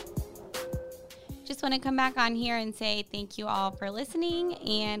 Just want to come back on here and say thank you all for listening.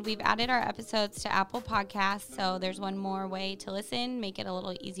 And we've added our episodes to Apple Podcasts. So there's one more way to listen, make it a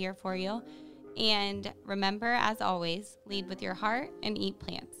little easier for you. And remember, as always, lead with your heart and eat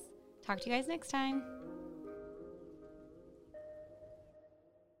plants. Talk to you guys next time.